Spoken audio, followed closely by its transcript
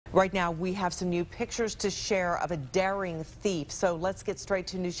Right now, we have some new pictures to share of a daring thief. So let's get straight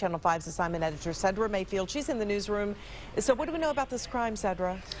to News Channel 5's assignment editor, Cedra Mayfield. She's in the newsroom. So what do we know about this crime,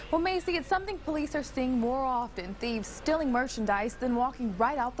 Cedra? Well, Macy, it's something police are seeing more often. Thieves stealing merchandise, then walking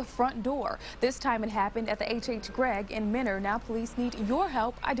right out the front door. This time it happened at the H.H. Gregg in Mentor. Now police need your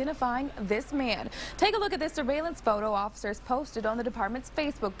help identifying this man. Take a look at this surveillance photo officers posted on the department's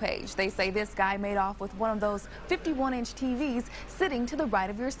Facebook page. They say this guy made off with one of those 51-inch TVs sitting to the right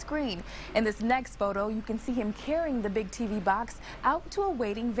of your screen. In this next photo, you can see him carrying the big TV box out to a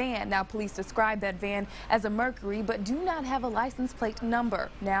waiting van. Now, police describe that van as a Mercury, but do not have a license plate number.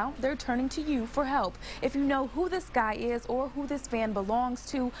 Now, they're turning to you for help. If you know who this guy is or who this van belongs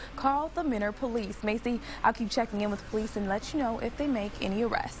to, call the Mentor Police. Macy, I'll keep checking in with police and let you know if they make any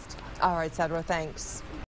arrests. All right, Cedra, thanks.